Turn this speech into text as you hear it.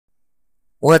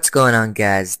What's going on,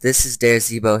 guys? This is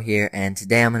Zebo here, and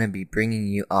today I'm going to be bringing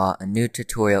you all a new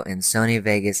tutorial in Sony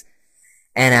Vegas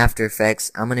and After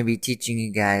Effects. I'm going to be teaching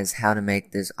you guys how to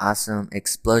make this awesome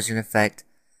explosion effect.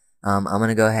 I'm going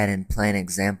to go ahead and play an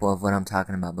example of what I'm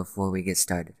talking about before we get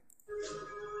started.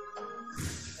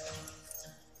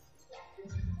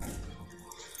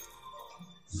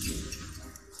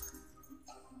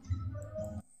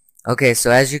 Okay, so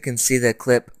as you can see, the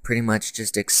clip pretty much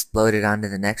just exploded onto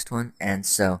the next one, and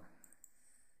so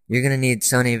you're going to need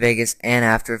Sony Vegas and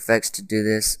After Effects to do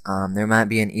this. There might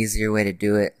be an easier way to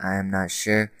do it, I am not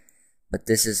sure, but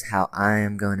this is how I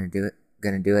am going to do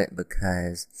it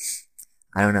because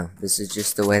I don't know. This is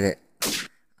just the way that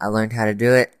I learned how to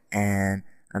do it, and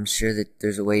I'm sure that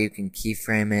there's a way you can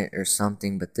keyframe it or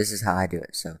something, but this is how I do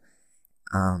it. So,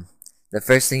 the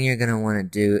first thing you're going to want to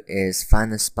do is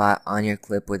find the spot on your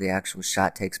clip where the actual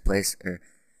shot takes place, or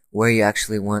where you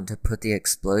actually want to put the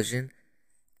explosion.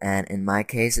 And in my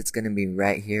case, it's going to be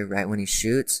right here, right when he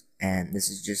shoots, and this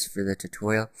is just for the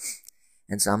tutorial.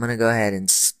 And so I'm going to go ahead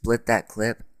and split that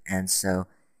clip, and so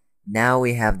now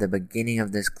we have the beginning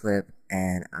of this clip,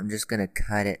 and I'm just going to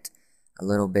cut it a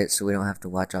little bit so we don't have to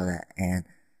watch all that. And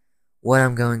what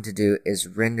I'm going to do is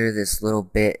render this little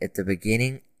bit at the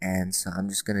beginning, and so I'm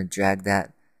just going to drag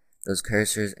those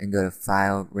cursors and go to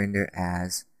File, Render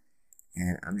As,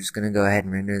 and I'm just going to go ahead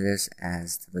and render this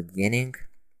as the beginning.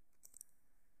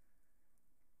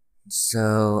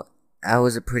 So that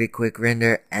was a pretty quick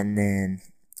render, and then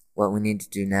what we need to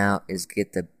do now is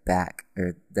get the back,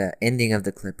 or the ending of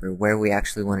the clip, or where we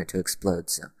actually want it to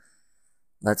explode. So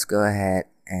let's go ahead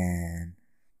and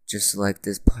just select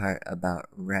this part about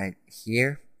right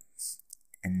here,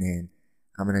 and then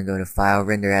I'm going to go to File,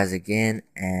 Render As again,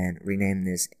 and rename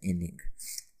this ending.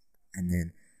 And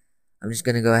then I'm just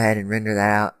going to go ahead and render that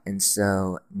out, and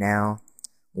so now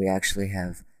we actually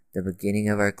have the beginning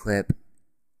of our clip,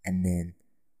 and then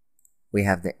we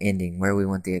have the ending where we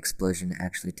want the explosion to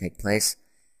actually take place.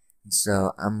 And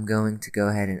so I'm going to go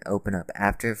ahead and open up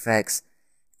After Effects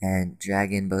and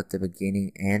drag in both the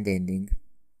beginning and ending,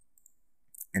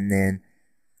 and then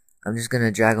I'm just going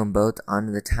to drag them both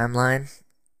onto the timeline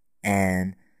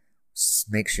and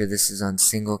make sure this is on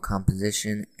single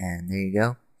composition, and there you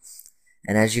go.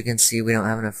 And as you can see, we don't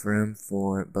have enough room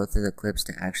for both of the clips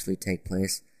to actually take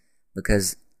place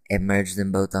because it merged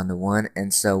them both onto one,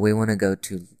 and so we want to go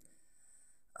to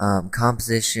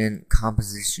composition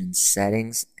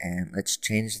settings, and let's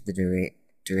change the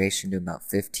duration to about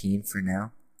 15 for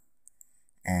now.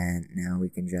 And now we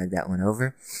can drag that one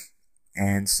over.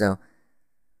 And so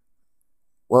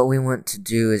what we want to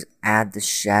do is add the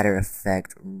shatter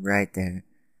effect right there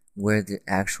where the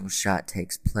actual shot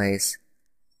takes place.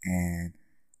 And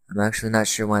I'm actually not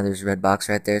sure why there's a red box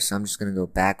right there, so I'm just going to go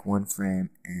back one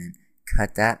frame and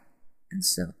cut that. And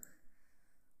so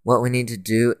what we need to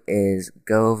do is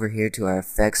go over here to our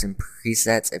effects and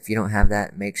presets. If you don't have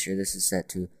that, make sure this is set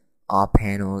to all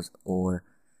panels, or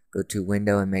go to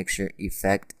window and make sure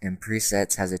effect and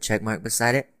presets has a check mark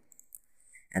beside it.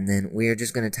 And then we are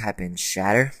just going to type in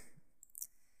shatter,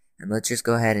 and let's just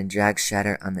go ahead and drag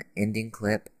shatter on the ending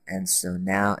clip. And so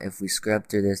now if we scrub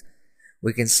through this,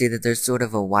 we can see that there's sort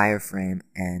of a wireframe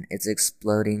and it's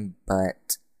exploding,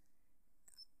 but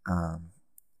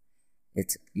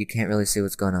you can't really see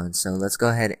what's going on. So let's go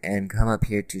ahead and come up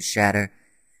here to shatter,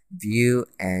 view,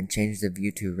 and change the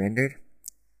view to rendered.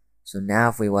 So now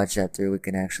if we watch that through, we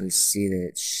can actually see that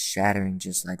it's shattering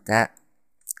just like that.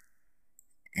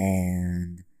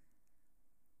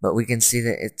 But we can see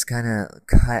that it's kind of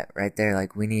cut right there.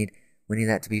 Like we need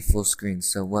that to be full screen.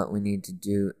 So what we need to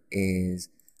do is,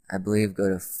 I believe, go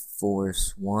to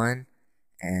force 1,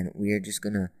 and we are just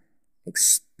gonna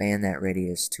expand that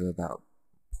radius to about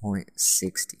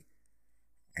 0.60.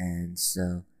 And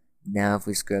so now if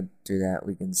we scrub through that,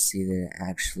 we can see that it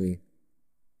actually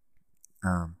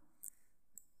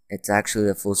it's actually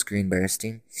the full screen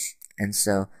bursting. And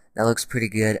so that looks pretty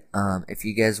good. If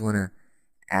you guys want to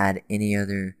add any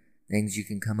other things, you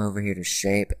can come over here to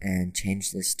shape and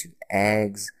change this to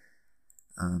eggs.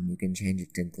 You can change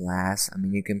it to glass. I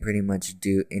mean, you can pretty much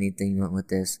do anything you want with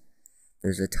this.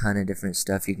 There's a ton of different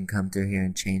stuff you can come through here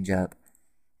and change up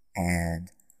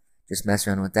and just mess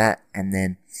around with that. And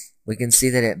then we can see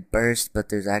that it burst, but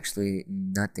there's actually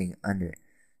nothing under it.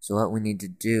 So what we need to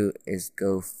do is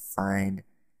go find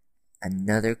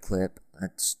another clip.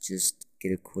 Let's just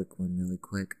get a quick one really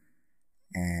quick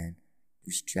and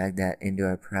just drag that into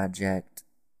our project.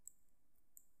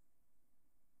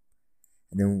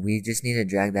 And then we just need to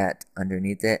drag that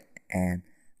underneath it and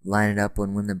line it up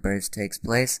when the burst takes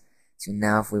place. So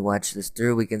now if we watch this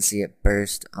through, we can see it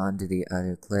burst onto the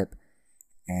other clip,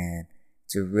 and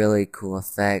It's a really cool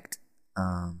effect.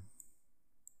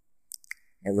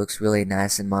 It looks really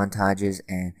nice in montages,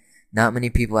 and not many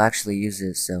people actually use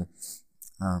it, so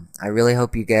I really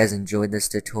hope you guys enjoyed this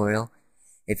tutorial.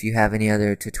 If you have any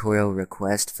other tutorial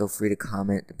requests, feel free to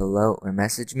comment below or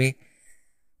message me.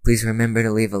 Please remember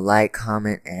to leave a like,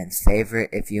 comment, and favorite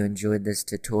if you enjoyed this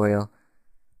tutorial.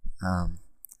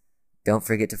 Don't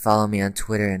forget to follow me on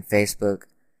Twitter and Facebook.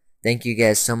 Thank you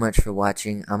guys so much for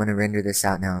watching. I'm going to render this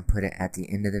out now and put it at the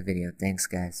end of the video. Thanks,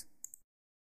 guys.